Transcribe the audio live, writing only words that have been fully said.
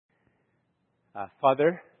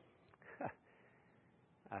Father,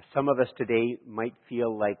 some of us today might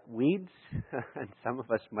feel like weeds, and some of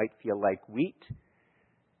us might feel like wheat.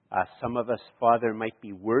 Some of us, Father, might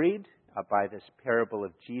be worried by this parable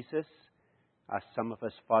of Jesus. Some of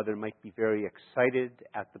us, Father, might be very excited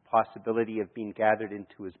at the possibility of being gathered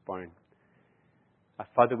into his barn.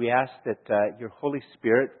 Father, we ask that your Holy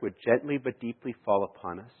Spirit would gently but deeply fall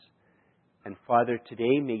upon us. And Father,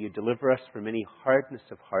 today may you deliver us from any hardness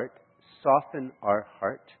of heart, soften our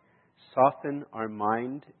heart, soften our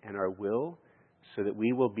mind and our will, so that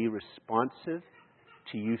we will be responsive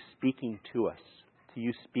to you speaking to us, to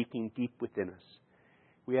you speaking deep within us.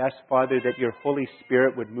 We ask, Father, that your Holy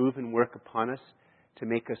Spirit would move and work upon us to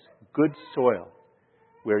make us good soil,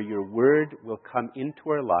 where your word will come into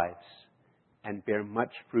our lives and bear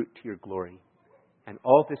much fruit to your glory. And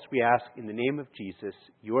all this we ask in the name of Jesus,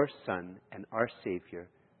 your Son and our Savior.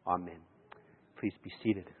 Amen. Please be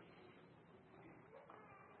seated.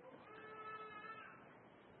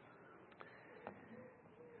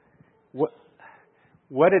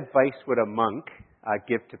 What advice would a monk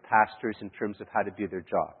give to pastors in terms of how to do their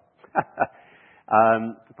job?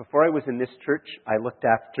 Before I was in this church, I looked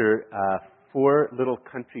after 4 little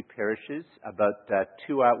country parishes, about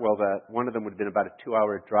 2 hours. Well, one of them would have been about a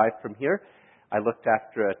 2-hour drive from here. I looked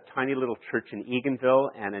after a tiny little church in Eganville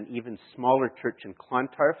and an even smaller church in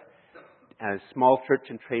Clontarf, a small church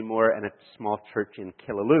in Traymore, and a small church in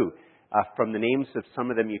Killaloe. From the names of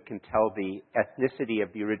some of them, you can tell the ethnicity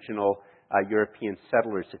of the original European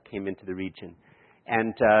settlers that came into the region.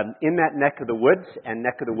 And in that neck of the woods, and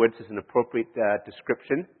neck of the woods is an appropriate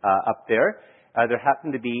description up there, there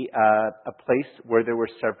happened to be a place where there were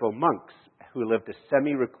several monks who lived a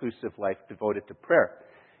semi-reclusive life devoted to prayer.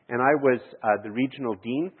 And I was the regional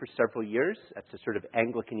dean for several years. That's a sort of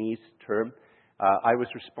Anglicanese term. I was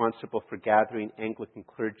responsible for gathering Anglican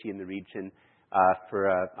clergy in the region for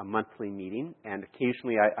a monthly meeting. And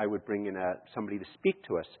occasionally I would bring in somebody to speak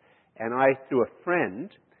to us. And I, through a friend,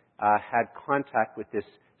 had contact with this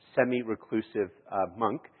semi-reclusive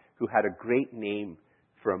monk who had a great name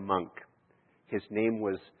for a monk. His name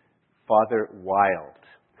was Father Wild.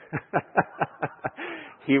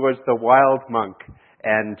 He was the wild monk.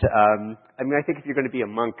 And I think if you're going to be a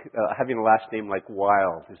monk, having a last name like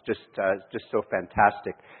Wild is just so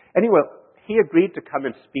fantastic. Anyway, he agreed to come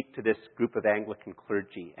and speak to this group of Anglican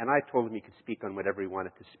clergy, and I told him he could speak on whatever he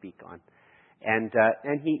wanted to speak on. And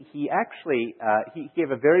he actually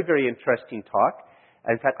gave a very, very interesting talk.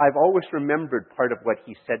 In fact, I've always remembered part of what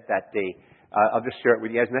he said that day. I'll just share it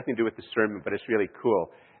with you. It has nothing to do with the sermon, but it's really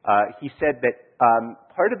cool. He said that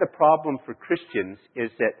part of the problem for Christians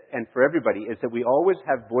is that, and for everybody, is that we always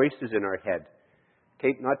have voices in our head.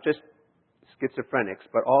 Okay, not just schizophrenics,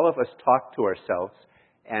 but all of us talk to ourselves,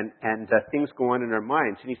 and things go on in our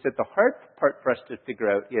minds. And he said the hard part for us to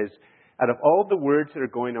figure out is, out of all the words that are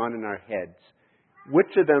going on in our heads,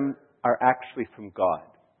 which of them are actually from God?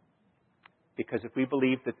 Because if we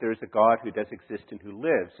believe that there's a God who does exist and who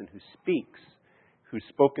lives and who speaks, who's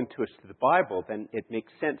spoken to us through the Bible, then it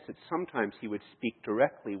makes sense that sometimes he would speak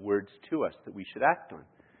directly words to us that we should act on.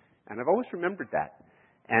 And I've always remembered that.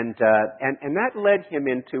 And that led him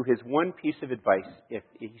into his one piece of advice.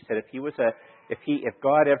 He said if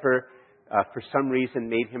God ever for some reason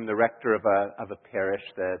made him the rector of a parish,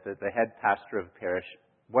 the head pastor of a parish,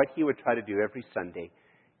 what he would try to do every Sunday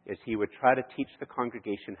is he would try to teach the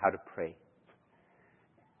congregation how to pray.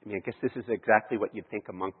 I mean, I guess this is exactly what you'd think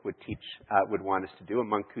a monk would want us to do. A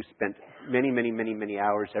monk who spent many, many, many, many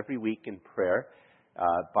hours every week in prayer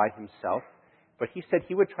by himself. But he said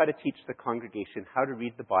he would try to teach the congregation how to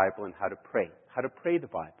read the Bible and how to pray the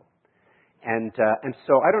Bible. And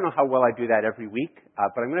so I don't know how well I do that every week,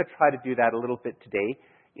 but I'm going to try to do that a little bit today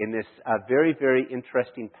in this very, very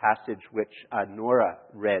interesting passage which Nora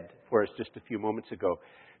read for us just a few moments ago.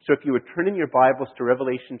 So if you would turn in your Bibles to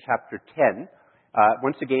Revelation chapter 10.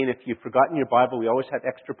 Once again, if you've forgotten your Bible, we always have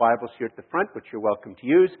extra Bibles here at the front, which you're welcome to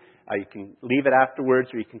use. You can leave it afterwards,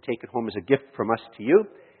 or you can take it home as a gift from us to you.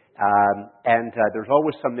 There's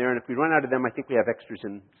always some there, and if we run out of them, I think we have extras,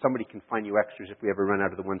 and somebody can find you extras if we ever run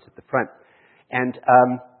out of the ones at the front. And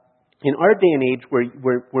in our day and age,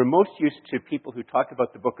 we're most used to people who talk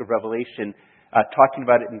about the book of Revelation, talking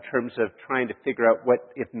about it in terms of trying to figure out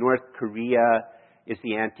what if North Korea is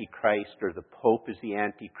the Antichrist, or the Pope is the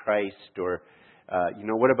Antichrist, or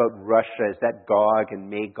what about Russia? Is that Gog and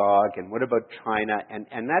Magog? And what about China?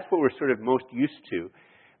 And that's what we're sort of most used to.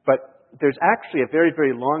 But there's actually a very,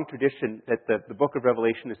 very long tradition that the book of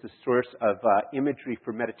Revelation is the source of imagery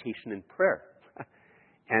for meditation and prayer.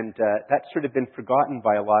 And that's sort of been forgotten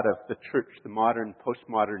by a lot of the church, the modern,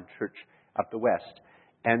 postmodern church of the West.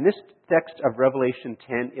 And this text of Revelation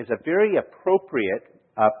 10 is a very appropriate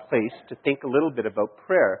place to think a little bit about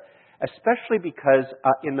prayer, especially because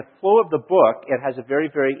in the flow of the book, it has a very,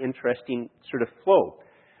 very interesting sort of flow.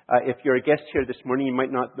 If you're a guest here this morning, you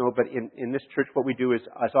might not know, but in this church, what we do is,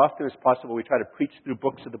 as often as possible, we try to preach through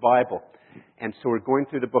books of the Bible. And so we're going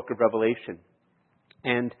through the book of Revelation.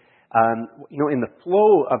 And, in the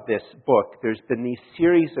flow of this book, there's been these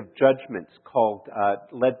series of judgments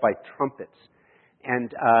led by trumpets.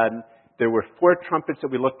 And there were 4 trumpets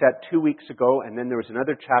that we looked at 2 weeks ago, and then there was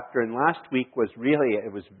another chapter. And last week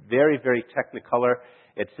it was very, very technicolor.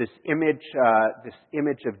 It's this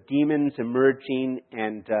image of demons emerging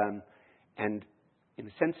and in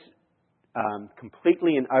a sense,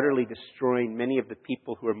 completely and utterly destroying many of the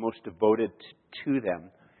people who are most devoted to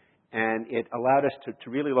them. And it allowed us to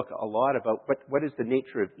really look a lot about what is the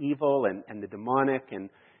nature of evil and the demonic and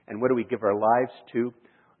what do we give our lives to.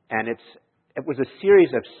 And it was a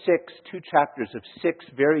series of 2 chapters of 6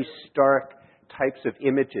 very stark types of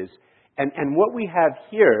images. And what we have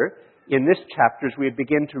here in this chapter, as we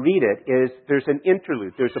begin to read it, is there's an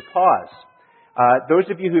interlude, there's a pause. Those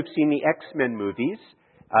of you who've seen the X-Men movies,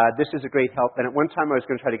 this is a great help. And at one time I was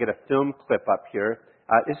going to try to get a film clip up here.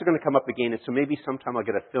 This is going to come up again, and so maybe sometime I'll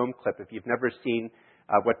get a film clip. If you've never seen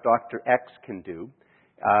what Dr. X can do,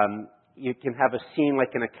 you can have a scene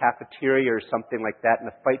like in a cafeteria or something like that, and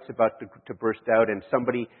a fight's about to burst out, and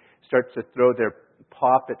somebody starts to throw their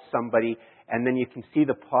pop at somebody, and then you can see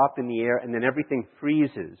the pop in the air, and then everything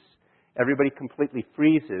freezes. Everybody completely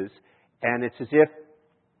freezes, and it's as if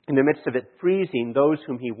in the midst of it freezing, those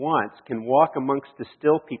whom he wants can walk amongst the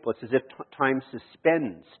still people. It's as if time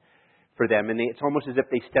suspends for them, and it's almost as if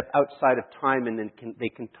they step outside of time, and then they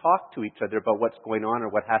can talk to each other about what's going on or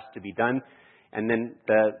what has to be done. And then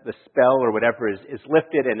the spell or whatever is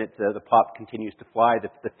lifted, and the pop continues to fly. The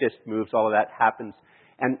fist moves. All of that happens,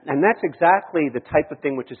 and that's exactly the type of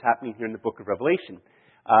thing which is happening here in the book of Revelation.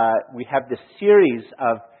 We have this series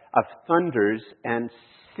of thunders and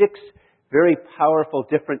 6 very powerful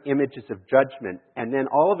different images of judgment, and then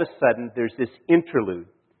all of a sudden there's this interlude.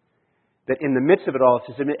 That in the midst of it all,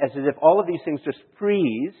 it's as if all of these things just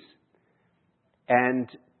freeze, and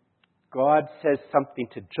God says something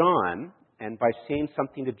to John, and by saying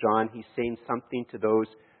something to John, he's saying something to those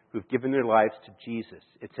who've given their lives to Jesus.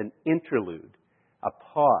 It's an interlude, a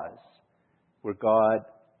pause, where God,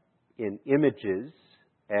 in images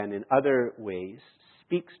and in other ways,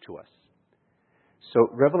 speaks to us. So,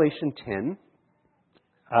 Revelation 10,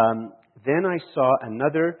 Then I saw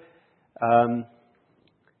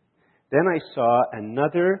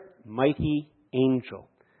another mighty angel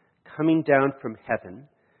coming down from heaven,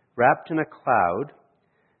 wrapped in a cloud,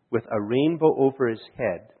 with a rainbow over his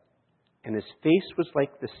head, and his face was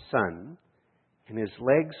like the sun, and his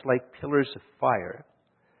legs like pillars of fire.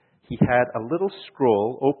 He had a little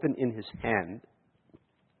scroll open in his hand,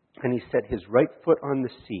 and he set his right foot on the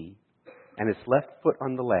sea, and his left foot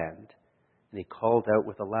on the land, and he called out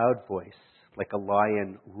with a loud voice, like a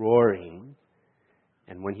lion roaring.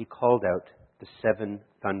 And when he called out, the 7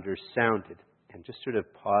 thunders sounded. And just sort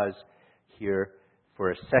of pause here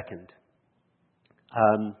for a second.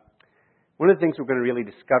 One of the things we're going to really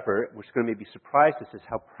discover, which is going to maybe surprise us, is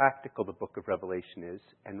how practical the book of Revelation is.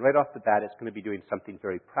 And right off the bat, it's going to be doing something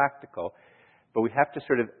very practical. But we have to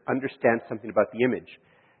sort of understand something about the image.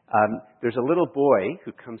 There's a little boy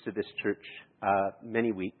who comes to this church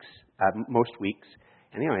most weeks.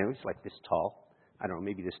 And he's like this tall. I don't know,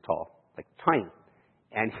 maybe this tall. Like tiny.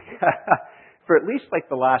 And for at least like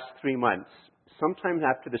the last 3 months, sometimes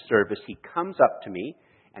after the service, he comes up to me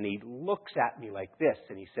and he looks at me like this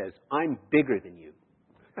and he says, "I'm bigger than you."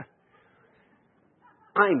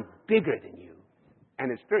 I'm bigger than you.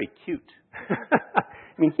 And it's very cute. I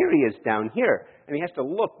mean, here he is down here, and he has to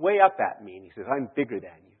look way up at me, and he says, "I'm bigger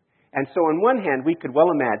than you." And so on one hand, we could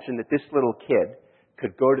well imagine that this little kid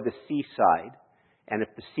could go to the seaside, and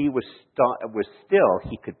if the sea was still,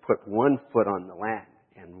 he could put 1 foot on the land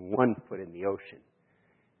and 1 foot in the ocean.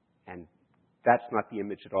 And that's not the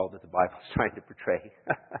image at all that the Bible is trying to portray.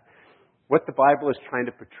 What the Bible is trying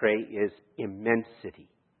to portray is immensity.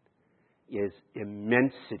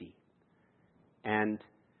 And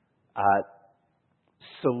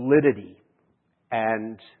solidity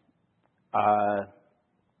and a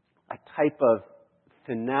type of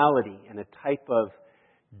finality and a type of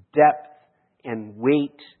depth and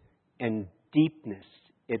weight and deepness.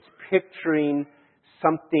 It's picturing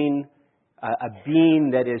something, a being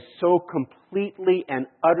that is so completely and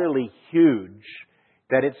utterly huge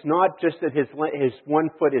that it's not just that his 1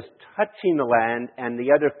 foot is touching the land and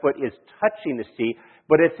the other foot is touching the sea,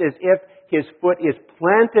 but it's as if his foot is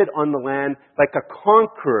planted on the land like a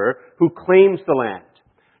conqueror who claims the land.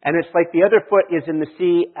 And it's like the other foot is in the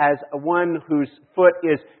sea as one whose foot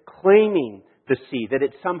is claiming the sea, that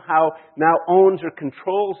it somehow now owns or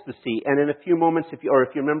controls the sea. And in a few moments, if you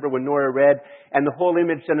remember when Nora read, and the whole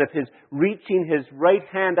image then of his reaching his right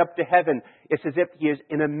hand up to heaven, it's as if he is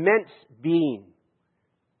an immense being.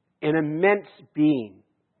 An immense being.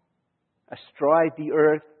 Astride the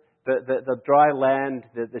earth, the dry land,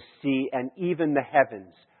 the sea, and even the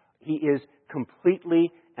heavens. He is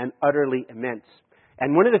completely and utterly immense.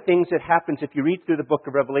 And one of the things that happens if you read through the book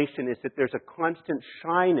of Revelation is that there's a constant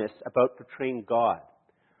shyness about portraying God.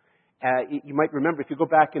 You might remember, if you go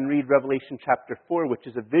back and read Revelation chapter 4, which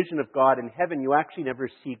is a vision of God in heaven, you actually never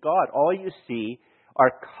see God. All you see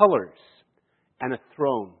are colors and a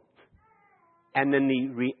throne. And then the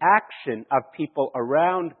reaction of people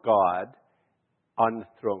around God on the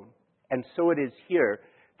throne. And so it is here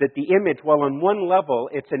that the image, while on one level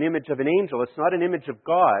it's an image of an angel, it's not an image of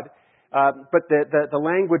God, but the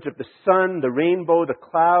language of the sun, the rainbow, the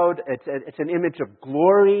cloud, it's an image of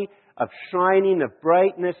glory, of shining, of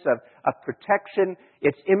brightness, of protection.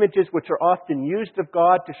 It's images which are often used of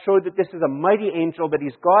God to show that this is a mighty angel, that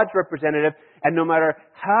he's God's representative, and no matter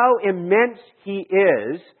how immense he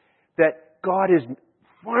is, that God is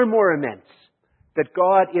far more immense, that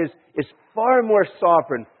God is far more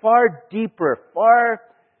sovereign, far deeper, far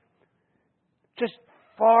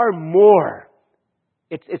more.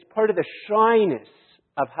 It's part of the shyness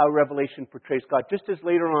of how Revelation portrays God. Just as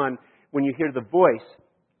later on, when you hear the voice,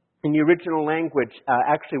 in the original language,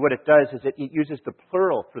 actually what it does is it uses the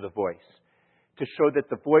plural for the voice to show that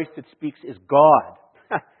the voice that speaks is God.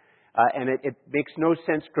 And it makes no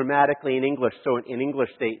sense grammatically in English. So in English,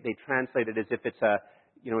 they translate it as if it's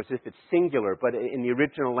as if it's singular. But in the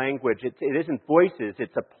original language, it isn't voices.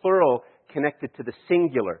 It's a plural connected to the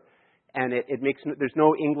singular. And there's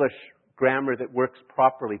no English grammar that works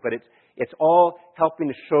properly, but it's all helping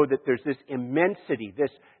to show that there's this immensity,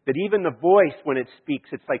 that even the voice when it speaks,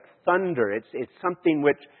 it's like thunder. It's something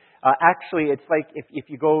which actually it's like if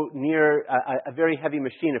you go near a very heavy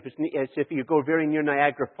machine, it's if you go very near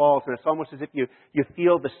Niagara Falls, and it's almost as if you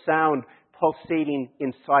feel the sound pulsating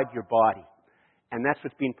inside your body. And that's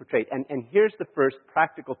what's being portrayed. And here's the first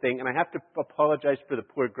practical thing, and I have to apologize for the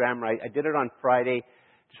poor grammar. I did it on Friday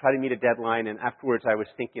to try to meet a deadline, and afterwards I was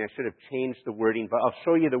thinking I should have changed the wording, but I'll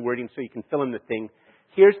show you the wording so you can fill in the thing.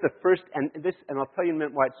 Here's the first, and I'll tell you in a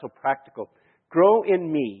minute why it's so practical. Grow in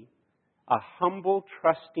me a humble,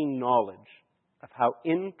 trusting knowledge of how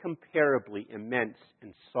incomparably immense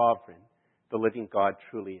and sovereign the living God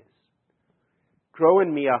truly is. Grow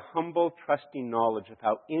in me a humble, trusting knowledge of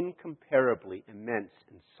how incomparably immense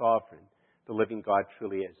and sovereign the living God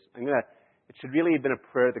truly is. It should really have been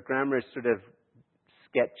a prayer. The grammar is sort of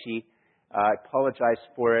sketchy. I apologize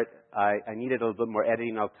for it. I needed a little bit more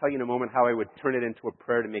editing. I'll tell you in a moment how I would turn it into a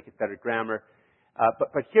prayer to make it better grammar.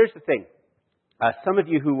 But here's the thing. Some of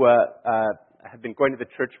you who have been going to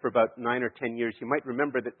the church for about 9 or 10 years, you might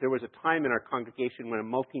remember that there was a time in our congregation when a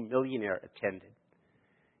multimillionaire attended.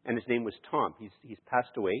 And his name was Tom. He's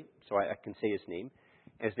passed away, so I can say his name.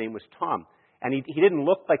 And his name was Tom. And he didn't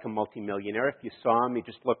look like a multimillionaire. If you saw him, he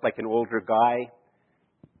just looked like an older guy,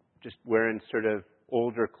 just wearing sort of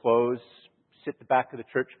older clothes, sit at the back of the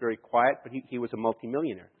church, very quiet, but he was a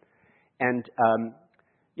multimillionaire. And,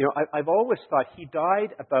 I've always thought he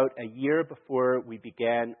died about a year before we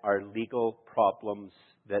began our legal problems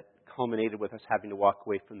that culminated with us having to walk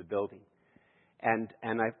away from the building. And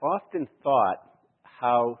I've often thought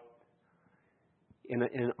how, in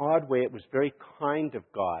an odd way, it was very kind of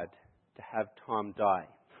God to have Tom die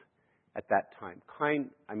at that time.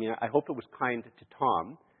 I hope it was kind to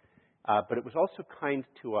Tom. But it was also kind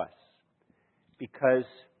to us, because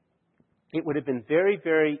it would have been very,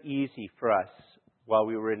 very easy for us while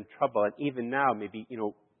we were in trouble, and even now, maybe,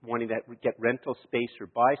 wanting to get rental space or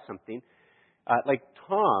buy something. Like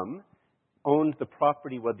Tom owned the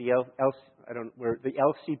property where where the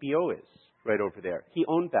LCBO is, right over there. He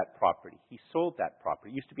owned that property. He sold that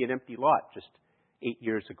property. It used to be an empty lot just 8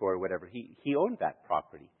 years ago or whatever. He owned that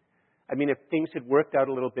property. If things had worked out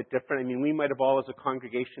a little bit different, we might have all as a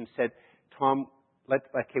congregation said, Tom,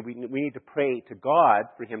 we need to pray to God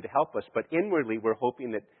for him to help us. But inwardly, we're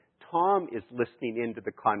hoping that Tom is listening into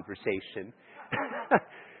the conversation.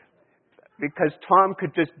 Because Tom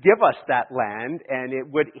could just give us that land, and it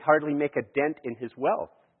would hardly make a dent in his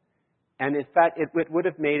wealth. And in fact, it would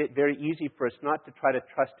have made it very easy for us not to try to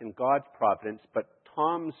trust in God's providence, but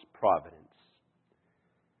Tom's providence.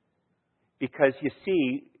 Because you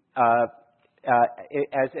see,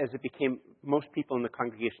 as it became most people in the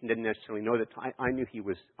congregation didn't necessarily know that. I knew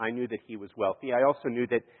that he was wealthy. I also knew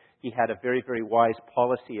that he had a very, very wise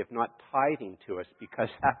policy of not tithing to us, because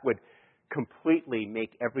that would completely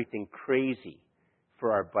make everything crazy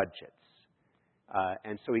for our budgets.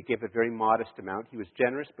 And so he gave a very modest amount. He was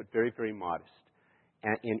generous, but very, very modest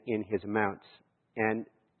in his amounts. And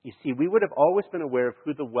you see, we would have always been aware of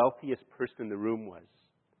who the wealthiest person in the room was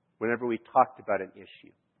whenever we talked about an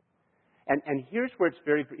issue. And here's where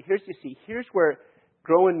here's where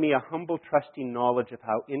grow in me a humble, trusting knowledge of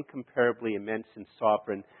how incomparably immense and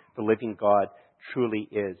sovereign the living God truly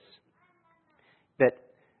is. That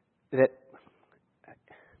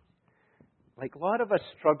like a lot of us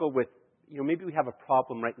struggle with, maybe we have a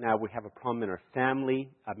problem right now. We have a problem in our family.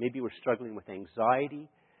 Maybe we're struggling with anxiety.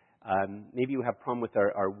 Maybe we have a problem with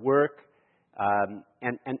our work.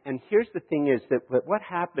 And here's the thing is that what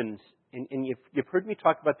happens, and you've heard me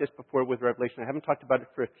talk about this before with Revelation. I haven't talked about it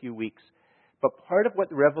for a few weeks. But part of what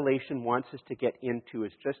the Revelation wants us to get into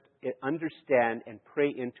is just understand and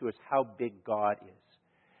pray into is how big God is.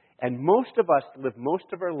 And most of us live most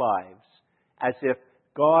of our lives as if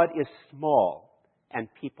God is small and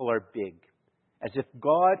people are big. As if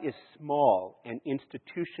God is small and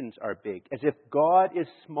institutions are big. As if God is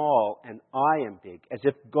small and I am big. As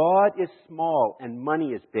if God is small and money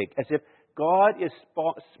is big. As if God is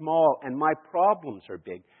small and my problems are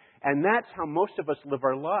big. And that's how most of us live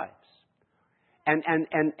our lives. And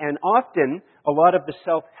often, a lot of the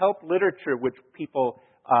self-help literature which people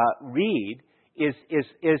read is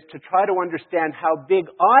to try to understand how big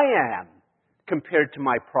I am compared to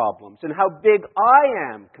my problems, and how big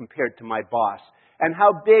I am compared to my boss, and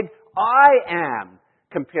how big I am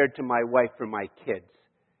compared to my wife or my kids.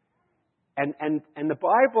 And the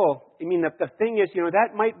Bible, the thing is,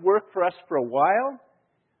 that might work for us for a while.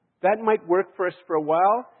 That might work for us for a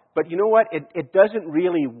while, but you know what? It doesn't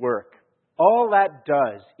really work. All that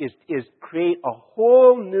does is create a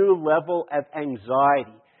whole new level of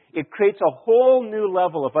anxiety. It creates a whole new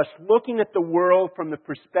level of us looking at the world from the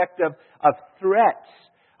perspective of threats,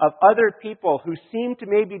 of other people who seem to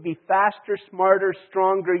maybe be faster, smarter,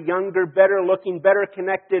 stronger, younger, better looking, better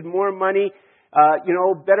connected, more money,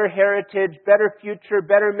 better heritage, better future,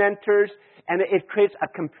 better mentors. And it creates a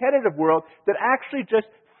competitive world that actually just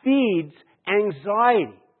feeds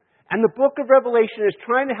anxiety. And the book of Revelation is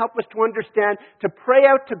trying to help us to understand, to pray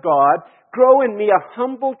out to God, grow in me a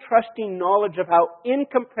humble, trusting knowledge of how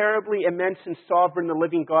incomparably immense and sovereign the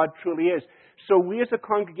living God truly is. So we as a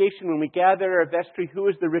congregation, when we gather at our vestry, who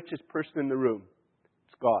is the richest person in the room?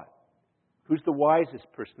 It's God. Who's the wisest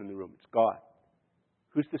person in the room? It's God.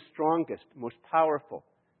 Who's the strongest, most powerful,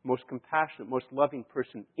 most compassionate, most loving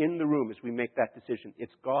person in the room as we make that decision?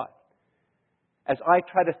 It's God. As I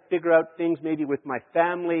try to figure out things maybe with my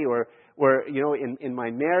family or in my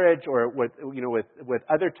marriage or with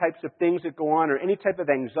other types of things that go on or any type of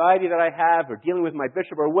anxiety that I have or dealing with my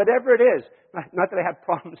bishop or whatever it is, not that I have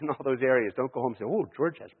problems in all those areas. Don't go home and say, oh,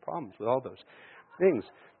 George has problems with all those things.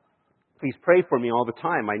 Please pray for me all the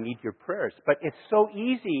time. I need your prayers. But it's so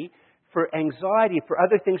easy for anxiety, for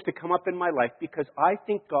other things to come up in my life because I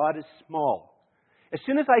think God is small. As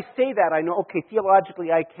soon as I say that, I know, okay, theologically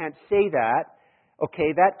I can't say that.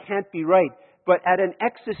 Okay, that can't be right. But at an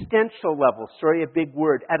existential level, sorry, a big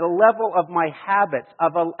word, at a level of my habits,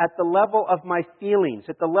 at the level of my feelings,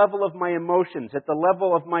 at the level of my emotions, at the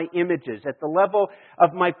level of my images, at the level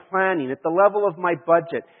of my planning, at the level of my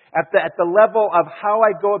budget, at the level of how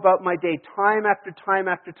I go about my day, time after time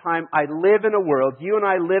after time, I live in a world, you and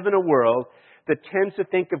I live in a world that tends to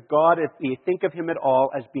think of God, if we think of Him at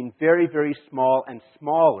all, as being very, very small and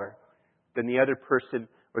smaller than the other person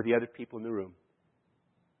or the other people in the room.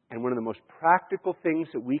 And one of the most practical things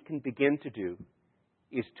that we can begin to do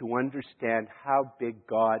is to understand how big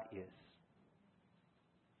God is.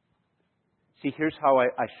 See, here's how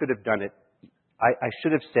I should have done it. I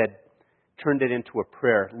should have said, turned it into a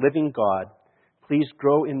prayer. Living God, please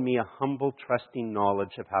grow in me a humble, trusting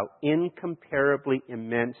knowledge of how incomparably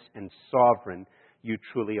immense and sovereign you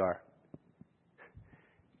truly are.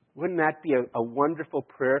 Wouldn't that be a wonderful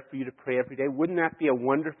prayer for you to pray every day? Wouldn't that be a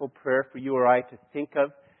wonderful prayer for you or I to think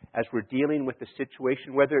of as we're dealing with a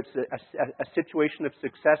situation, whether it's a situation of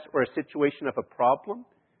success or a situation of a problem?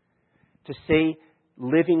 To say,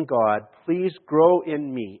 living God, please grow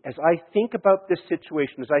in me. As I think about this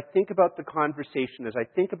situation, as I think about the conversation, as I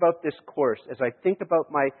think about this course, as I think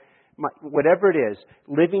about my whatever it is,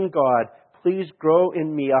 living God, please grow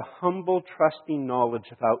in me a humble, trusting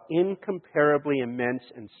knowledge of how incomparably immense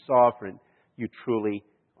and sovereign you truly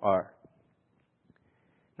are.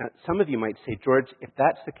 Now, some of you might say, George, if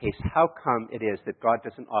that's the case, how come it is that God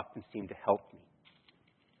doesn't often seem to help me?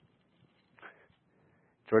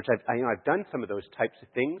 George, I've done some of those types of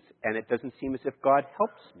things, and it doesn't seem as if God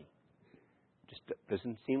helps me. It just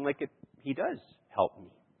doesn't seem like He does help me.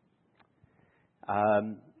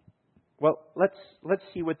 Well, let's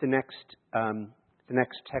see what the next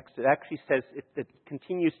text. It actually says it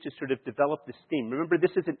continues to sort of develop this theme. Remember,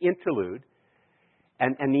 this is an interlude,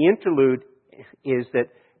 and the interlude is that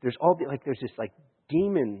there's this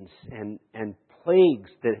demons and plagues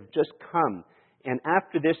that have just come. And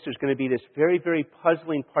after this, there's going to be this very, very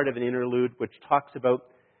puzzling part of an interlude which talks about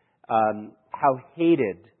how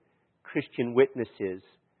hated Christian witness is.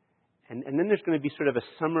 And then there's going to be sort of a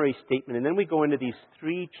summary statement. And then we go into these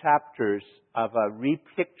 3 chapters of a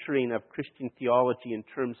repicturing of Christian theology in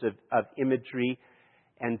terms of imagery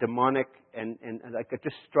and demonic and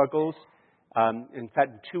just struggles. In fact,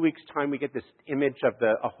 in 2 weeks' time, we get this image of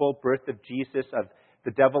a whole birth of Jesus, of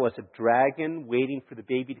the devil as a dragon waiting for the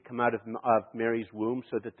baby to come out of Mary's womb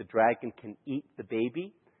so that the dragon can eat the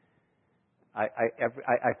baby. I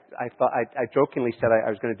jokingly said I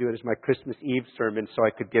was going to do it as my Christmas Eve sermon so I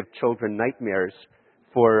could give children nightmares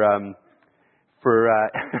for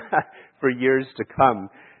years to come.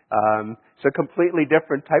 So a completely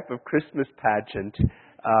different type of Christmas pageant.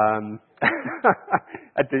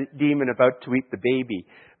 A demon about to eat the baby.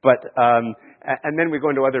 But and then we go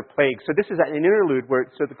into other plagues. So this is an interlude where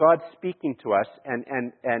God's speaking to us,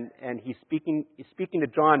 and He's speaking to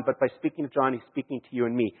John. But by speaking to John, He's speaking to you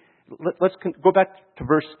and me. Let's go back to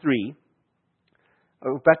verse 3.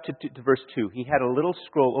 Back to verse 2. He had a little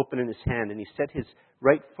scroll open in his hand, and he set his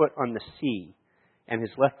right foot on the sea and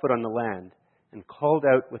his left foot on the land, and called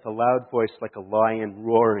out with a loud voice like a lion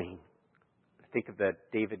roaring. I think of I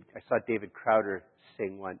saw David Crowder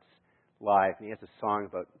sing once live, and he has a song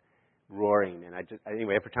about roaring. And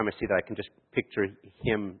anyway, every time I see that, I can just picture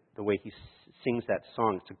him, the way he sings that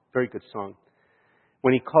song. It's a very good song.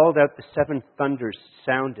 When he called out, the 7 thunders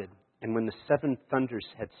sounded. And when the 7 thunders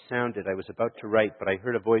had sounded, I was about to write, but I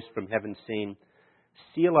heard a voice from heaven saying,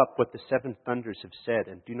 "Seal up what the 7 thunders have said,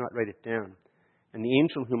 and do not write it down." And the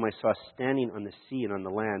angel whom I saw standing on the sea and on the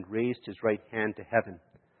land raised his right hand to heaven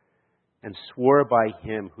and swore by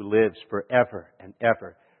Him who lives forever and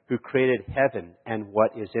ever, who created heaven and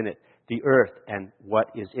what is in it, the earth and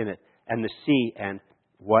what is in it, and the sea and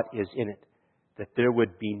what is in it, that there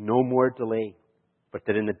would be no more delay, but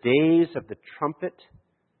that in the days of the trumpet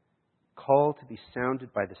call to be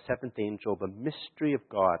sounded by the 7th angel, the mystery of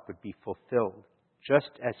God would be fulfilled,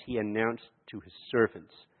 just as He announced to His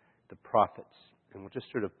servants, the prophets. And we'll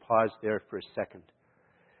just sort of pause there for a second.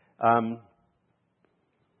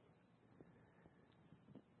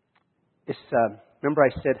 Remember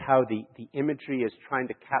I said how the imagery is trying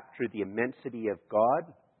to capture the immensity of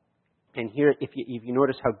God? And here, if you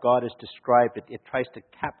notice how God is described, it tries to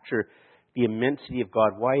capture the immensity of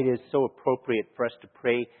God, why it is so appropriate for us to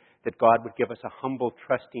pray that God would give us a humble,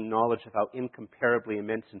 trusting knowledge of how incomparably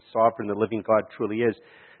immense and sovereign the living God truly is.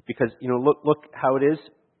 Because, look how it is.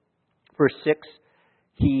 Verse 6,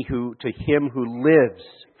 to Him who lives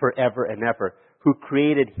forever and ever, who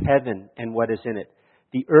created heaven and what is in it,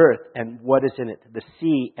 the earth and what is in it, the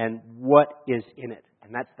sea and what is in it.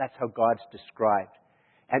 And that's how God's described.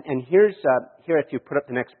 And here, if you put up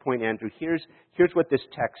the next point, Andrew, here's what this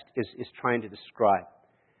text is trying to describe.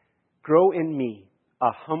 Grow in me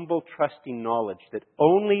a humble, trusting knowledge that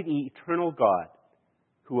only the eternal God,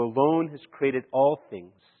 who alone has created all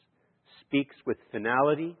things, speaks with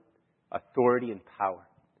finality, authority, and power.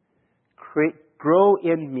 Grow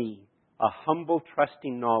in me a humble,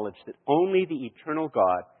 trusting knowledge that only the eternal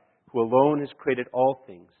God, who alone has created all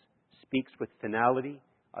things, speaks with finality,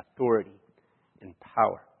 authority, and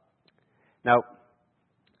power. Now,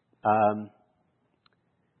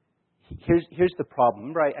 here's the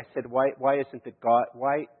problem. Remember, I said, why is it that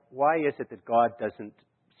God doesn't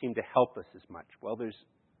seem to help us as much? Well,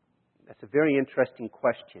 that's a very interesting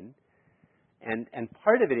question, and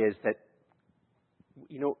part of it is that,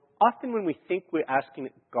 often when we think we're asking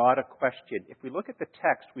God a question, if we look at the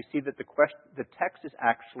text, we see that the text is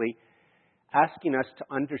actually asking us to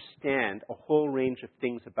understand a whole range of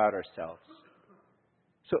things about ourselves.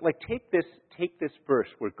 So, take this verse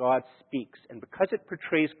where God speaks, and because it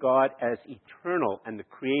portrays God as eternal and the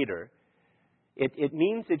Creator, it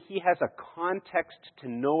means that He has a context to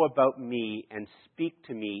know about me and speak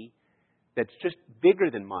to me that's just bigger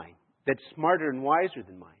than mine, that's smarter and wiser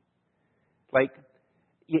than mine.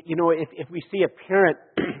 If we see a parent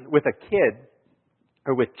with a kid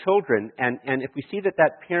or with children, and if we see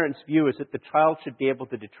that parent's view is that the child should be able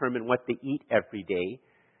to determine what they eat every day,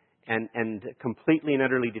 and completely and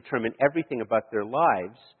utterly determine everything about their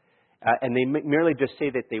lives, and they merely just say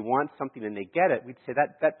that they want something and they get it, we'd say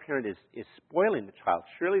that parent is spoiling the child.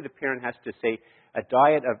 Surely the parent has to say a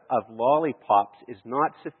diet of lollipops is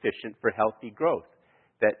not sufficient for healthy growth.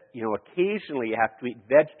 That, occasionally you have to eat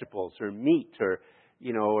vegetables or meat or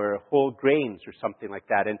whole grains or something like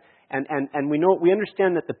that. And we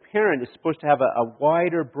understand that the parent is supposed to have a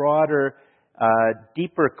wider, broader,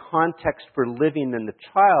 deeper context for living than the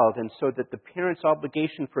child, and so that the parent's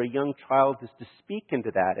obligation for a young child is to speak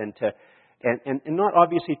into that and not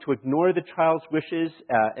obviously to ignore the child's wishes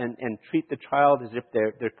and treat the child as if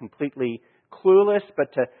they're completely clueless,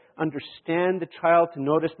 but to understand the child, to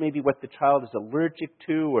notice maybe what the child is allergic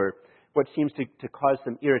to or what seems to cause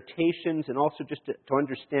them irritations, and also just to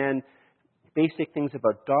understand basic things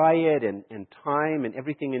about diet and time and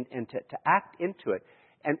everything, and to act into it.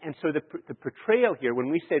 And so the portrayal here, when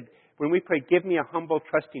we pray, give me a humble,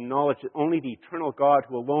 trusting knowledge that only the eternal God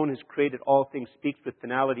who alone has created all things speaks with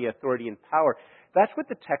finality, authority, and power, that's what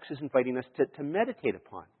the text is inviting us to meditate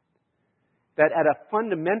upon. That at a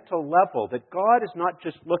fundamental level, that God is not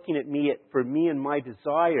just looking at me for me and my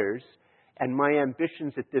desires and my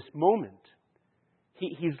ambitions at this moment.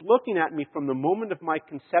 He's looking at me from the moment of my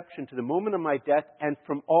conception to the moment of my death and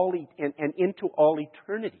from and into all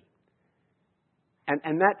eternity.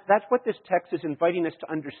 And that's what this text is inviting us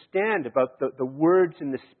to understand about the words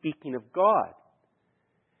and the speaking of God.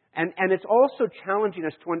 And it's also challenging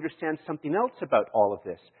us to understand something else about all of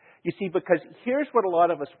this. You see, because here's what a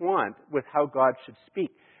lot of us want with how God should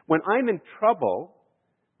speak. When I'm in trouble,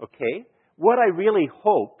 okay, what I really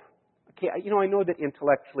hope, okay, I know that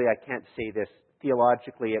intellectually I can't say this,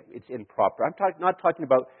 theologically it's improper. I'm not talking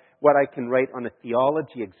about what I can write on a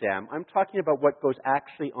theology exam. I'm talking about what goes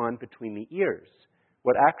actually on between the ears,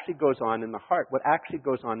 what actually goes on in the heart, what actually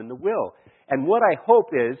goes on in the will. And what I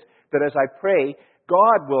hope is that as I pray,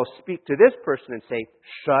 God will speak to this person and say,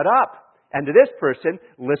 shut up. And to this person,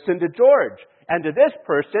 listen to George. And to this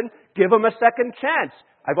person, give him a second chance.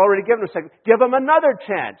 I've already given him a second. Give him another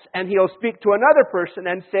chance. And he'll speak to another person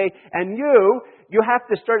and say, and you have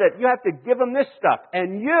to start it. You have to give him this stuff.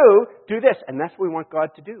 And you do this. And that's what we want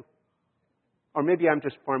God to do. Or maybe I'm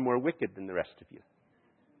just far more wicked than the rest of you.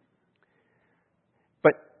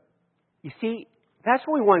 But, you see, that's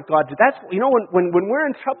what we want God to do. When we're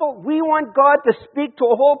in trouble, we want God to speak to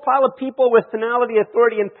a whole pile of people with finality,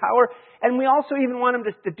 authority, and power. And we also even want Him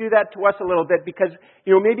to do that to us a little bit because,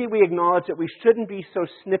 maybe we acknowledge that we shouldn't be so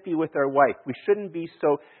snippy with our wife. We shouldn't be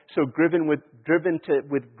so driven with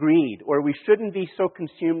greed. Or we shouldn't be so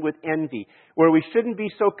consumed with envy. Or we shouldn't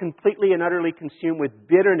be so completely and utterly consumed with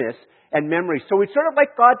bitterness and memory. So we sort of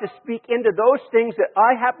like God to speak into those things that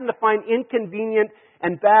I happen to find inconvenient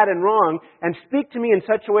and bad and wrong, and speak to me in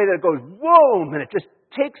such a way that it goes, boom, and it just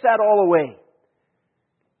takes that all away.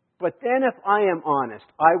 But then if I am honest,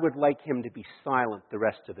 I would like Him to be silent the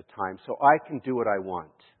rest of the time so I can do what I want.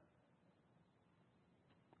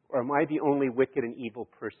 Or am I the only wicked and evil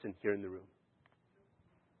person here in the room?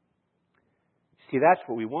 See, that's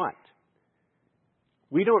what we want.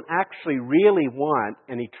 We don't actually really want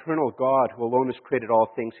an eternal God who alone has created all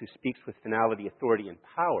things, who speaks with finality, authority, and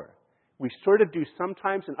power. We sort of do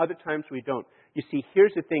sometimes, and other times we don't. You see,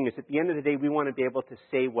 here's the thing, is at the end of the day, we want to be able to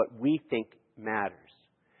say what we think matters.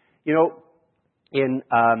 A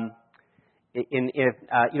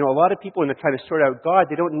lot of people, when they're trying to sort out God,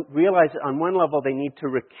 they don't realize that on one level they need to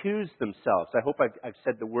recuse themselves. I hope I've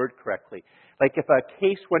said the word correctly. Like if a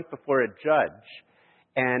case went before a judge,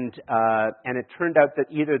 and it turned out that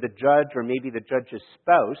either the judge or maybe the judge's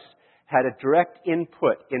spouse had a direct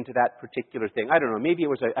input into that particular thing. I don't know, maybe it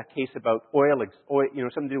was a case about oil,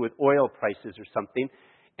 something to do with oil prices or something,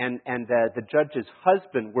 and the judge's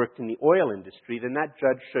husband worked in the oil industry, then that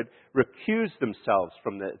judge should recuse themselves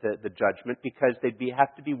from the judgment because they'd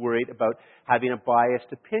have to be worried about having a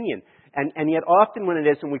biased opinion. And yet often when it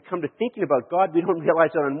is, when we come to thinking about God, we don't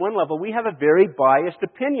realize that on one level we have a very biased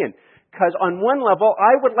opinion. Because on one level,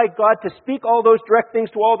 I would like God to speak all those direct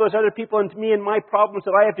things to all those other people and to me and my problems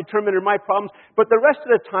that I have determined are my problems. But the rest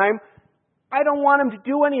of the time, I don't want Him to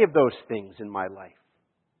do any of those things in my life.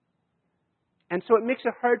 And so it makes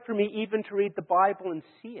it hard for me even to read the Bible and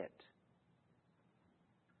see it.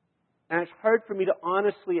 And it's hard for me to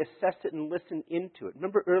honestly assess it and listen into it.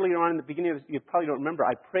 Remember earlier on in the beginning of this, you probably don't remember,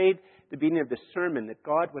 I prayed at the beginning of the sermon that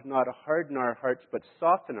God would not harden our hearts, but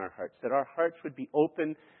soften our hearts, that our hearts would be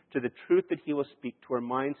open to the truth that He will speak to our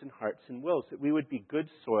minds and hearts and wills, that we would be good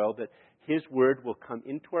soil, that His Word will come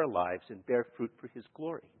into our lives and bear fruit for His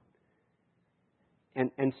glory.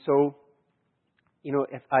 And so,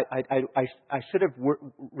 if I should have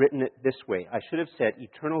written it this way. I should have said,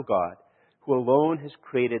 Eternal God, who alone has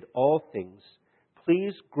created all things,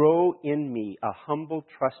 please grow in me a humble,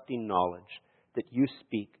 trusting knowledge that you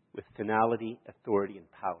speak with finality, authority,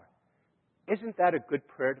 and power. Isn't that a good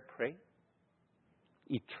prayer to pray?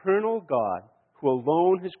 Eternal God, who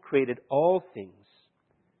alone has created all things.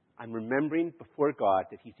 I'm remembering before God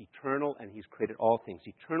that He's eternal and He's created all things.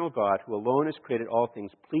 Eternal God, who alone has created all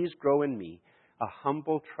things, please grow in me a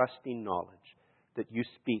humble, trusting knowledge that you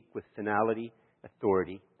speak with finality,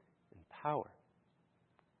 authority, and power.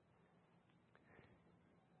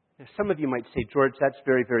 Now, some of you might say, George, that's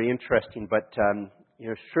very, very interesting, but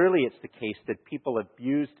surely it's the case that people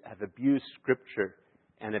have abused Scripture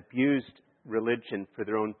and abused religion for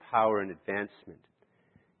their own power and advancement.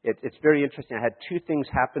 It's very interesting. I had two things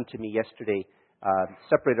happen to me yesterday,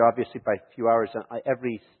 separated obviously by a few hours.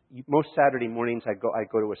 Most Saturday mornings I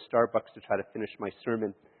go to a Starbucks to try to finish my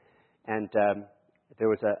sermon, and there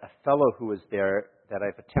was a fellow who was there that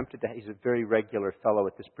I've attempted to. He's a very regular fellow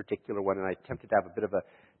at this particular one, and I attempted to have a bit of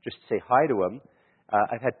just say hi to him.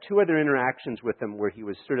 I've had two other interactions with him where he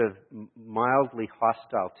was sort of mildly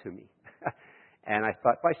hostile to me. And I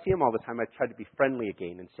thought, if I see him all the time, I'd try to be friendly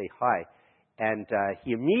again and say hi. And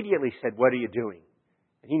he immediately said, "What are you doing?"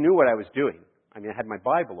 And he knew what I was doing. I mean, I had my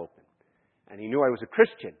Bible open. And he knew I was a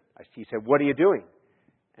Christian. He said, "What are you doing?"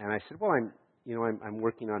 And I said, "Well, I'm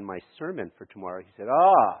working on my sermon for tomorrow." He said,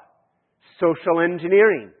 social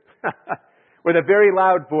engineering. With a very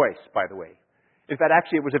loud voice, by the way. In fact,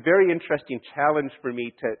 actually, it was a very interesting challenge for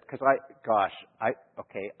me because I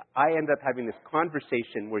ended up having this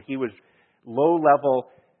conversation where he was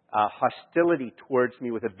low-level hostility towards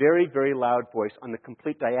me with a very, very loud voice on the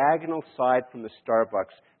complete diagonal side from the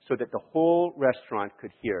Starbucks so that the whole restaurant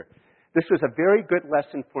could hear. This was a very good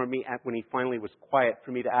lesson for me when he finally was quiet,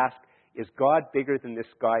 for me to ask, is God bigger than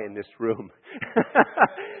this guy in this room?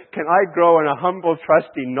 Can I grow in a humble,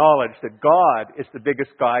 trusting knowledge that God is the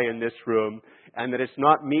biggest guy in this room and that it's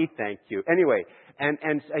not me, thank you? Anyway, and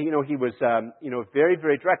he was very,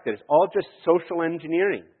 very direct. That it's all just social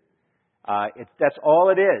engineering. That's all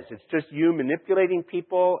it is. It's just you manipulating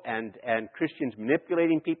people and Christians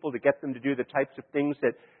manipulating people to get them to do the types of things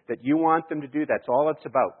that you want them to do. That's all it's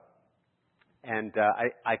about. And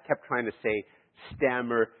I kept trying to say,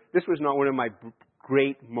 stammer. This was not one of my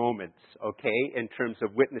great moments, okay, in terms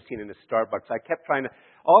of witnessing in a Starbucks. I kept trying to,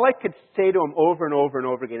 all I could say to him over and over and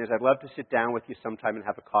over again is, I'd love to sit down with you sometime and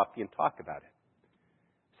have a coffee and talk about it. I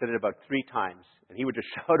said it about 3 times, and he would just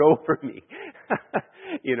shout over me,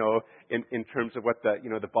 in terms of what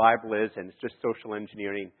the Bible is, and it's just social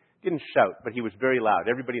engineering. Didn't shout, but he was very loud.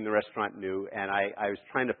 Everybody in the restaurant knew, and I was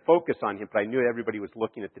trying to focus on him, but I knew everybody was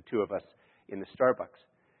looking at the two of us in the Starbucks.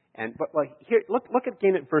 But here, look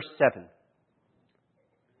again at verse 7.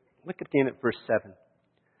 Look again at verse 7.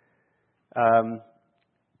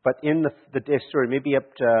 But in maybe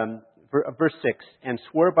up to verse 6, and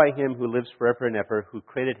swore by him who lives forever and ever, who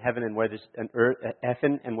created heaven and what is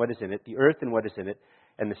heaven and what is in it, the earth and what is in it,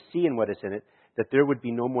 and the sea and what is in it, that there would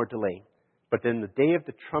be no more delay. But in the day of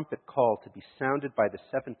the trumpet call to be sounded by the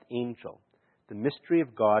 7th angel, the mystery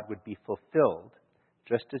of God would be fulfilled,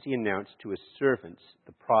 just as he announced to his servants,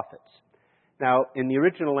 the prophets. Now, in the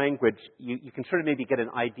original language, you can sort of maybe get an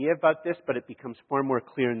idea about this, but it becomes far more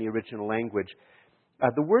clear in the original language.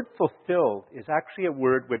 The word fulfilled is actually a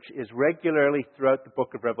word which is regularly throughout the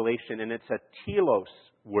book of Revelation, and it's a telos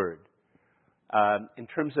word in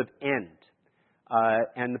terms of end.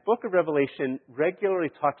 And the book of Revelation regularly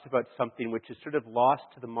talks about something which is sort of lost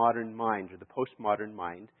to the modern mind or the postmodern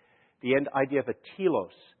mind, the end idea of a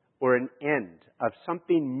telos, or an end, of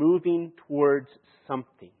something moving towards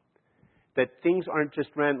something. That things aren't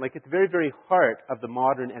just random. Like at the very, very heart of the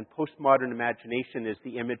modern and postmodern imagination is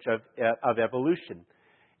the image of evolution.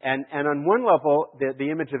 And on one level, the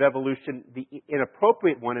image of evolution, the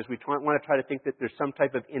inappropriate one is we want to try to think that there's some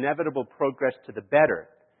type of inevitable progress to the better.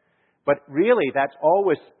 But really, that's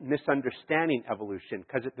always misunderstanding evolution,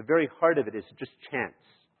 because at the very heart of it is just chance.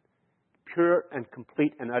 Pure and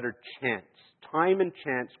complete and utter chance. Time and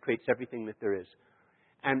chance creates everything that there is.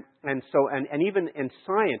 And even in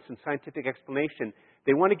science and scientific explanation,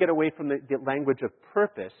 they want to get away from the language of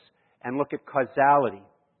purpose and look at causality.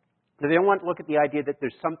 They don't want to look at the idea that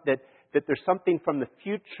there's something from the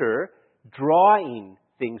future drawing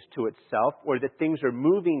things to itself, or that things are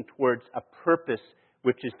moving towards a purpose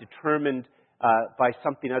which is determined by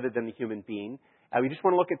something other than the human being. We just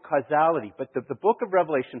want to look at causality. But the book of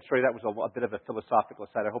Revelation, sorry, that was a bit of a philosophical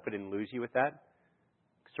side. I hope I didn't lose you with that.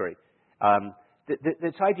 Sorry.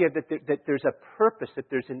 This idea that there's a purpose, that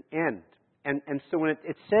there's an end. And so when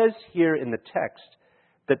it says here in the text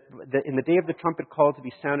that in the day of the trumpet call to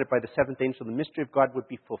be sounded by the 7th angel, the mystery of God would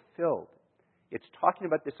be fulfilled. It's talking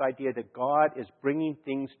about this idea that God is bringing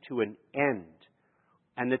things to an end,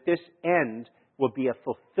 and that this end will be a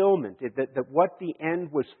fulfillment, that what the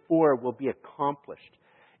end was for will be accomplished.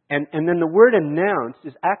 And then the word announced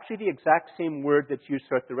is actually the exact same word that's used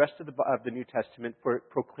throughout the rest of the New Testament for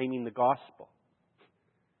proclaiming the gospel.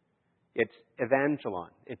 It's evangelon.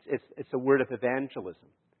 It's a word of evangelism.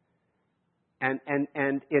 And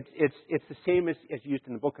it's the same as used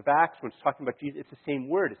in the book of Acts when it's talking about Jesus. It's the same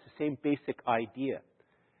word. It's the same basic idea.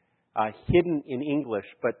 Hidden in English,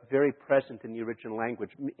 but very present in the original language.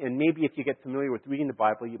 And maybe if you get familiar with reading the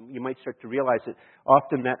Bible, you might start to realize that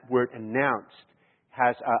often that word announced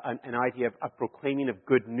has an idea of proclaiming of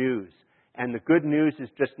good news. And the good news is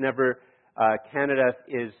just never, Canada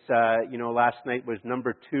is, last night was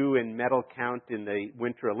number 2 in medal count in the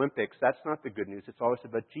Winter Olympics. That's not the good news. It's always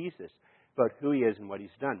about Jesus, about who he is and what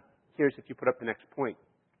he's done. Here's, if you put up the next point,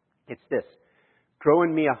 it's this. Grow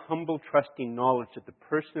in me a humble, trusting knowledge that the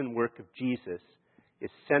person and work of Jesus is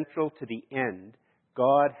central to the end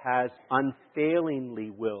God has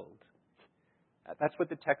unfailingly willed. That's what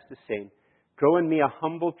the text is saying. Grow in me a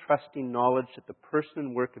humble, trusting knowledge that the person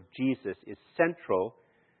and work of Jesus is central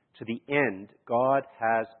to the end God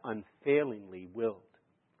has unfailingly willed.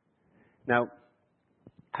 Now,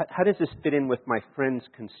 how does this fit in with my friend's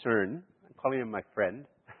concern? I'm calling him my friend.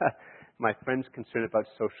 My friend's concern about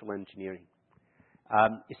social engineering.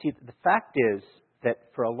 You see, the fact is that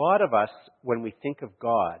for a lot of us, when we think of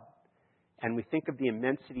God and we think of the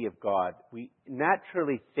immensity of God, we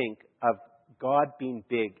naturally think of God being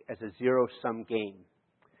big as a zero-sum game.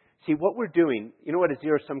 See, what we're doing, you know what a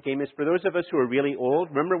zero-sum game is? For those of us who are really old,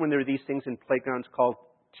 remember when there were these things in playgrounds called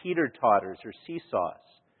teeter-totters or seesaws?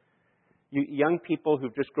 You young people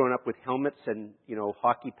who've just grown up with helmets and,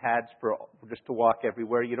 hockey pads for just to walk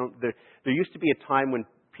everywhere, there used to be a time when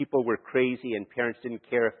people were crazy and parents didn't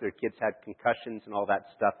care if their kids had concussions and all that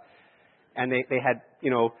stuff. And they had,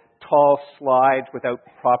 tall slides without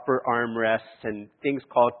proper armrests and things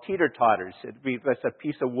called teeter-totters. It'd be just a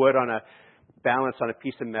piece of wood on a balance on a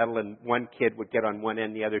piece of metal, and one kid would get on one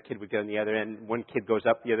end, the other kid would get on the other end. One kid goes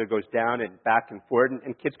up, the other goes down, and back and forth.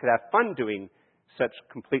 And kids could have fun doing such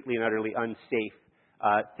completely and utterly unsafe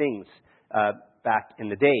things back in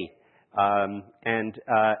the day.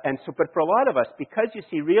 But for a lot of us, because you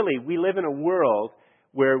see, really, we live in a world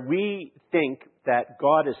where we think that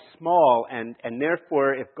God is small, and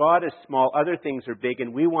therefore, if God is small, other things are big,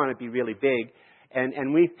 and we want to be really big.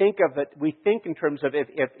 And we think of it, we think in terms of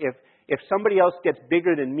if somebody else gets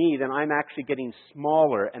bigger than me, then I'm actually getting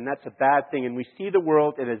smaller, and that's a bad thing. And we see the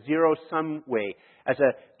world in a zero-sum way, as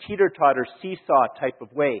a teeter-totter seesaw type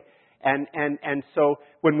of way. And so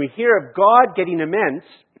when we hear of God getting immense,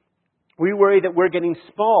 we worry that we're getting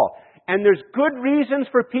small. And there's good reasons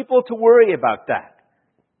for people to worry about that.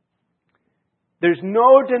 There's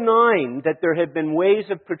no denying that there have been ways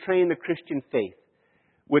of portraying the Christian faith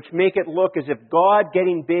which make it look as if God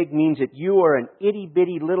getting big means that you are an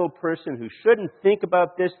itty-bitty little person who shouldn't think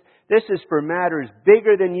about this. This is for matters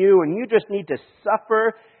bigger than you, and you just need to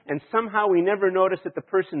suffer. And somehow we never notice that the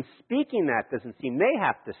person speaking that doesn't seem they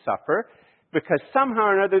have to suffer, because somehow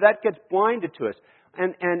or another that gets blinded to us.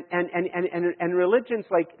 And religions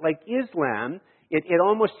like Islam, it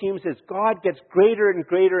almost seems as God gets greater and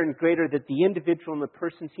greater and greater, that the individual and the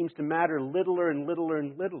person seems to matter littler and littler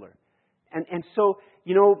and littler. And so,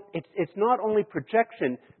 it's not only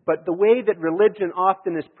projection, but the way that religion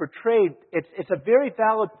often is portrayed, it's a very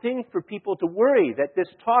valid thing for people to worry that this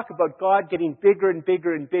talk about God getting bigger and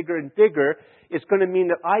bigger and bigger and bigger is going to mean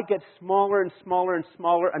that I get smaller and smaller and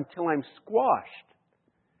smaller until I'm squashed.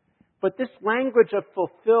 But this language of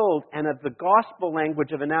fulfilled and of the gospel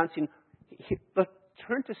language of announcing, let's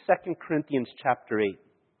turn to 2 Corinthians chapter 8.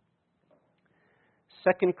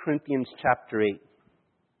 2 Corinthians chapter 8.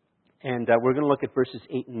 And we're going to look at verses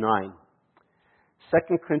 8 and 9.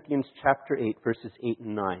 2 Corinthians chapter 8, verses 8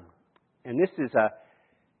 and 9. And this is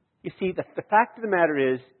you see, the fact of the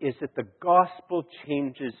matter is that the gospel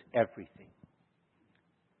changes everything.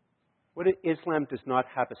 What if Islam does not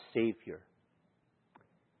have a savior?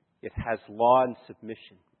 It has law and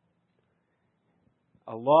submission.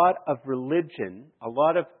 A lot of religion, a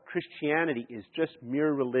lot of Christianity is just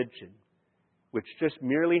mere religion, which just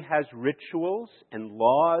merely has rituals and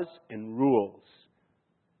laws and rules.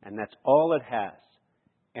 And that's all it has.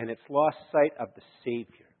 And it's lost sight of the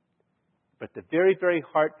Savior. But the very, very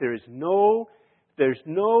heart, there's no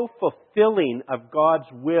fulfilling of God's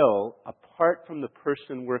will apart from the person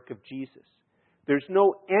and work of Jesus. There's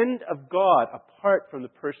no end of God apart from the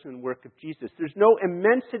person and work of Jesus. There's no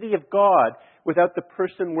immensity of God without the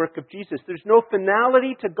person and work of Jesus. There's no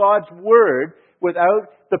finality to God's Word without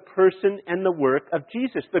the person and the work of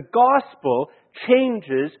Jesus. The gospel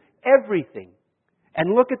changes everything.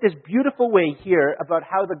 And look at this beautiful way here about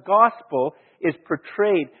how the gospel is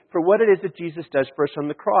portrayed for what it is that Jesus does for us on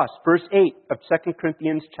the cross. Verse 8 of 2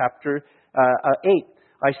 Corinthians chapter 8.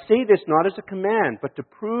 I say this not as a command, but to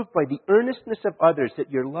prove by the earnestness of others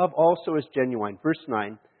that your love also is genuine. Verse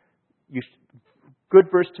 9. Good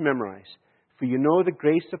verse to memorize. For you know the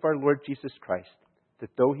grace of our Lord Jesus Christ,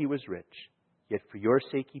 that though he was rich, yet for your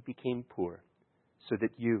sake he became poor, so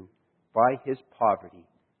that you, by his poverty,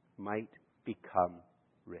 might become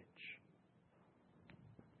rich.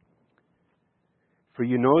 For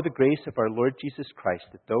you know the grace of our Lord Jesus Christ,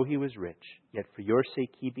 that though he was rich, yet for your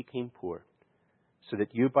sake he became poor, so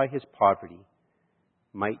that you by his poverty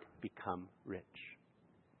might become rich.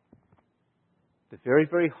 The very,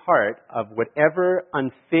 very heart of whatever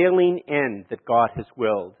unfailing end that God has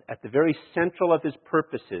willed, at the very central of his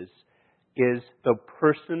purposes, is the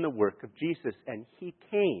person, the work of Jesus. And he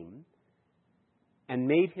came and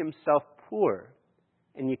made himself poor,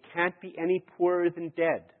 and you can't be any poorer than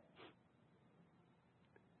dead.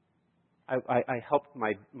 I helped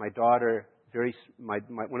my daughter,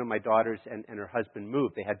 one of my daughters and her husband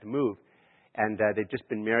move. They had to move. And they'd just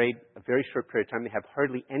been married a very short period of time. They have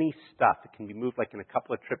hardly any stuff. It can be moved like in a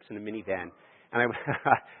couple of trips in a minivan. And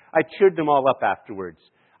I cheered them all up afterwards.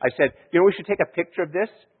 I said, we should take a picture of this.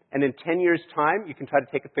 And in 10 years' time, you can try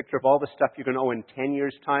to take a picture of all the stuff you're going to own in 10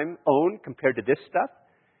 years' time, compared to this stuff.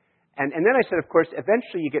 And then I said, of course,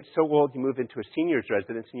 eventually you get so old, you move into a senior's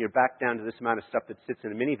residence, and you're back down to this amount of stuff that sits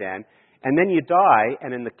in a minivan. And then you die,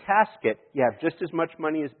 and in the casket, you have just as much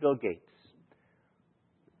money as Bill Gates.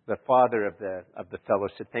 The father of the fellow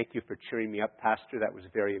said, "Thank you for cheering me up, Pastor. That was a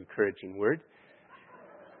very encouraging word."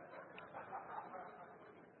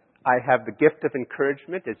 I have the gift of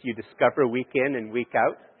encouragement, as you discover week in and week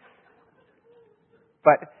out.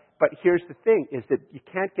 But here's the thing, is that you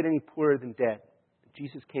can't get any poorer than dead.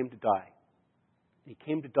 Jesus came to die. He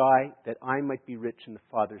came to die that I might be rich in the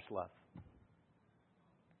Father's love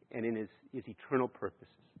and in his eternal purposes.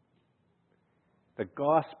 The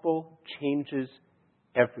gospel changes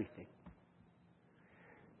everything.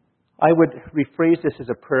 I would rephrase this as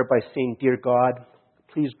a prayer by saying, Dear God,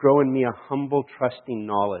 please grow in me a humble, trusting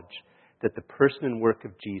knowledge that the person and work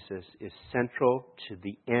of Jesus is central to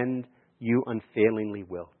the end you unfailingly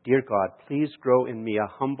will. Dear God, please grow in me a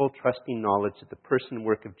humble, trusting knowledge that the person and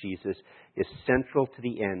work of Jesus is central to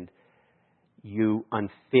the end you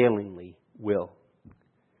unfailingly will.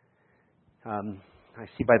 I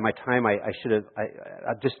see by my time I should have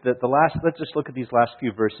let's just look at these last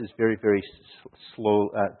few verses very, very slow,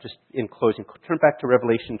 just in closing. Turn back to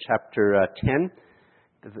Revelation chapter 10.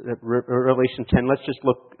 Revelation 10. Let's just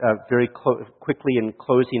look very quickly in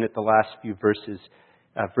closing at the last few verses,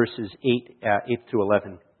 verses 8 through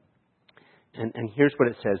 11. And here's what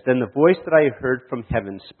it says. Then the voice that I heard from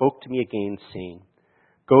heaven spoke to me again, saying,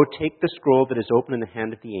 Go take the scroll that is open in the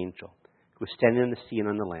hand of the angel, who is standing on the sea and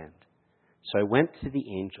on the land. So I went to the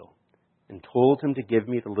angel and told him to give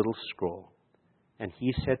me the little scroll. And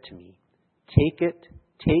he said to me,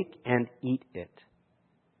 Take and eat it.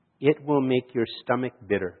 It will make your stomach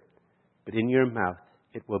bitter, but in your mouth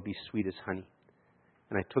it will be sweet as honey.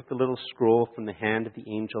 And I took the little scroll from the hand of the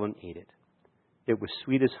angel and ate it. It was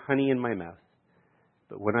sweet as honey in my mouth.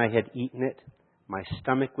 But when I had eaten it, my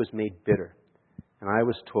stomach was made bitter. And I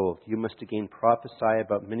was told, You must again prophesy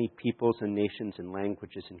about many peoples and nations and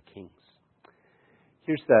languages and kings.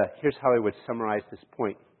 Here's how I would summarize this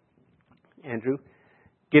point. Andrew,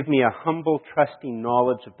 give me a humble, trusting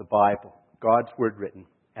knowledge of the Bible, God's Word written,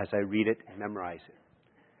 as I read it and memorize it.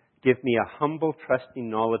 Give me a humble, trusting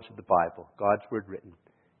knowledge of the Bible, God's Word written,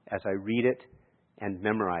 as I read it and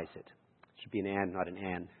memorize it. It should be an and, not an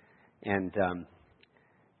and. And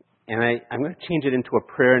I'm going to change it into a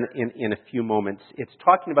prayer in a few moments. It's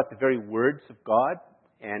talking about the very words of God,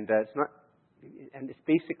 and it's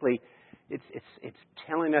basically it's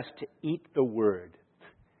telling us to eat the Word,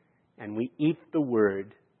 and we eat the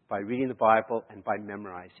Word by reading the Bible and by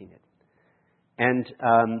memorizing it. And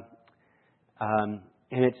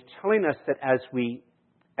it's telling us that as we,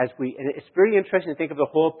 and it's very interesting to think of the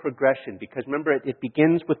whole progression, because remember, it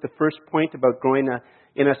begins with the first point about growing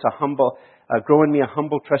in us grow in me a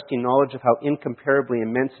humble, trusting knowledge of how incomparably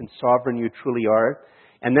immense and sovereign you truly are.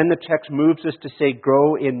 And then the text moves us to say,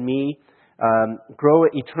 grow in me, grow,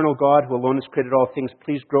 eternal God, who alone has created all things.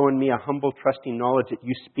 Please grow in me a humble, trusting knowledge that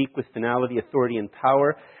you speak with finality, authority, and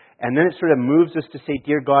power. And then it sort of moves us to say,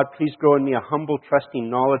 Dear God, please grow in me a humble, trusting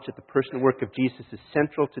knowledge that the person and work of Jesus is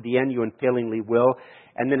central to the end you unfailingly will.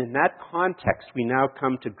 And then in that context, we now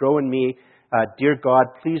come to grow in me Dear God,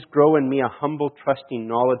 please grow in me a humble, trusting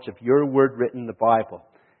knowledge of your word written in the Bible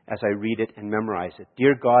as I read it and memorize it.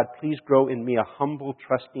 Dear God, please grow in me a humble,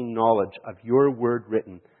 trusting knowledge of your word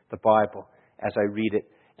written, the Bible, as I read it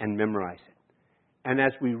and memorize it. And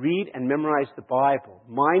as we read and memorize the Bible,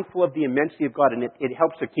 mindful of the immensity of God, and it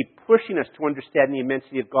helps to keep pushing us to understand the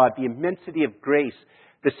immensity of God, the immensity of grace,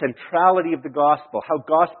 the centrality of the gospel, how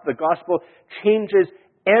the gospel changes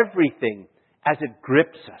everything as it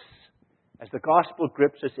grips us. As the gospel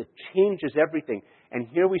grips us, it changes everything. And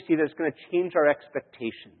here we see that it's going to change our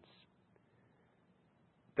expectations.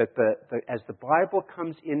 That as the Bible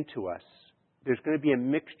comes into us, there's going to be a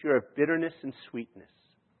mixture of bitterness and sweetness.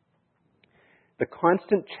 The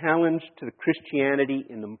constant challenge to the Christianity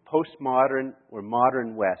in the postmodern or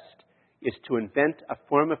modern West is to invent a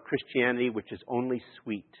form of Christianity which is only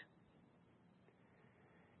sweet.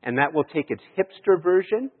 And that will take its hipster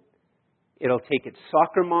version, it'll take its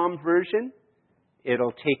soccer mom version,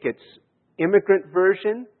 it'll take its immigrant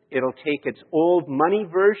version, it'll take its old money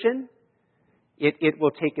version, it will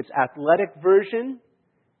take its athletic version,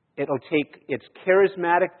 it'll take its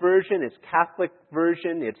charismatic version, its Catholic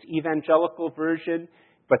version, its evangelical version,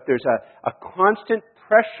 but there's a constant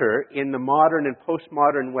pressure in the modern and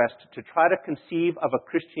postmodern West to try to conceive of a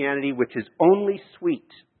Christianity which is only sweet.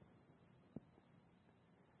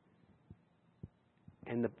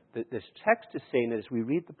 And this text is saying that as we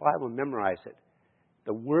read the Bible and memorize it,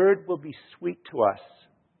 the word will be sweet to us,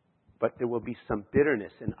 but there will be some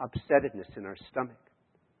bitterness and upsettedness in our stomach.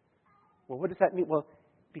 Well, what does that mean? Well,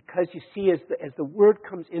 because you see, as the word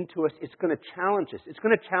comes into us, it's going to challenge us. It's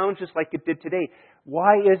going to challenge us like it did today.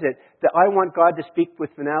 Why is it that I want God to speak with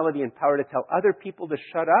finality and power to tell other people to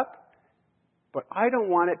shut up, but I don't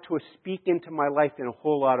want it to speak into my life in a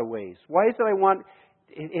whole lot of ways? Why is it I want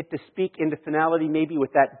it to speak into finality maybe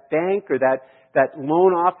with that bank or that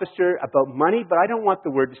loan officer about money, but I don't want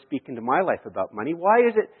the word to speak into my life about money? Why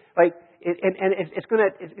is it like, it's going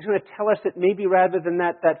to tell us that maybe rather than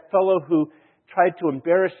that fellow who tried to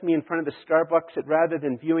embarrass me in front of the Starbucks, that rather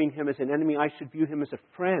than viewing him as an enemy, I should view him as a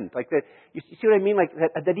friend. Like that, you see what I mean? Like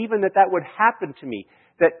that even that would happen to me.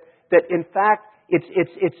 That in fact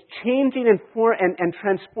it's changing and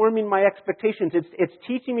transforming my expectations. It's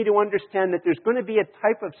teaching me to understand that there's going to be a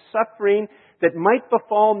type of suffering that might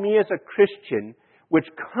befall me as a Christian, which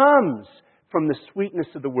comes from the sweetness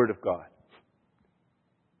of the Word of God.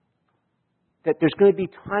 That there's going to be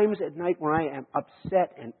times at night where I am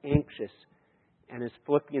upset and anxious. And as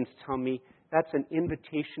Philippians tell me, that's an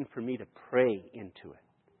invitation for me to pray into it.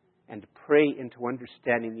 And to pray into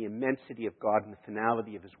understanding the immensity of God and the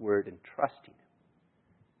finality of His Word and trusting Him.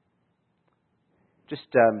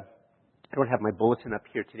 I don't have my bulletin up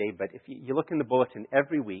here today, but if you look in the bulletin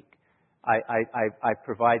every week, I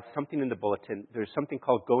provide something in the bulletin. There's something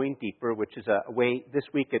called Going Deeper, which is a way, this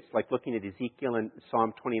week it's like looking at Ezekiel and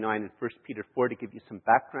Psalm 29 and 1 Peter 4 to give you some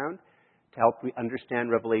background, to help we understand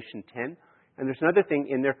Revelation 10. And there's another thing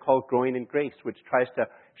in there called Growing in Grace, which tries to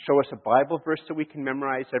show us a Bible verse that we can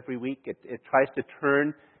memorize every week. It tries to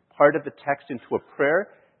turn part of the text into a prayer.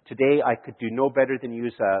 Today, I could do no better than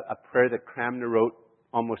use a prayer that Cranmer wrote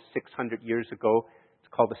almost 600 years ago. It's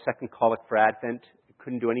called the Second Collect for Advent. I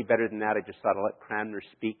couldn't do any better than that. I just thought I'd let Cranmer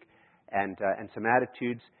speak and some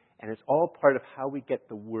attitudes. And it's all part of how we get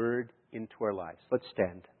the Word into our lives. Let's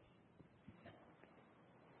stand.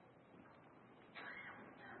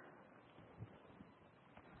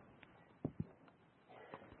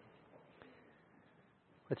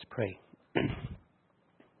 Let's pray.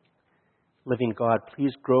 Living God,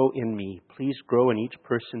 please grow in me. Please grow in each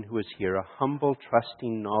person who is here a humble,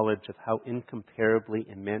 trusting knowledge of how incomparably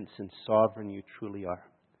immense and sovereign you truly are.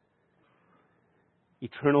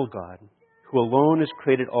 Eternal God, who alone has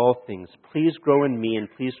created all things, please grow in me and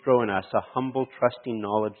please grow in us a humble, trusting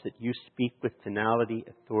knowledge that you speak with finality,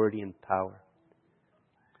 authority, and power.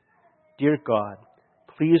 Dear God,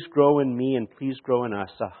 please grow in me and please grow in us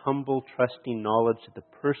a humble, trusting knowledge that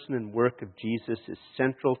the person and work of Jesus is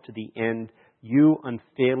central to the end you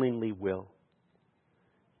unfailingly will.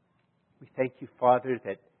 We thank you, Father,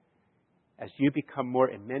 that as you become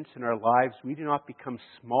more immense in our lives, we do not become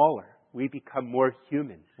smaller. We become more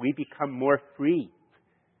human. We become more free.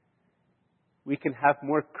 We can have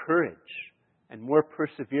more courage and more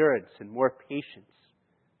perseverance and more patience.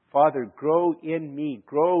 Father, grow in me,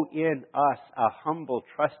 grow in us a humble,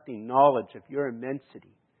 trusting knowledge of your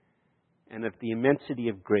immensity and of the immensity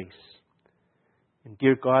of grace. And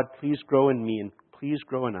dear God, please grow in me and please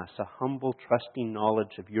grow in us a humble, trusting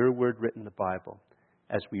knowledge of your word written in the Bible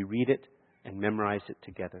as we read it and memorize it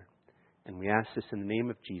together. And we ask this in the name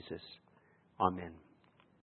of Jesus. Amen.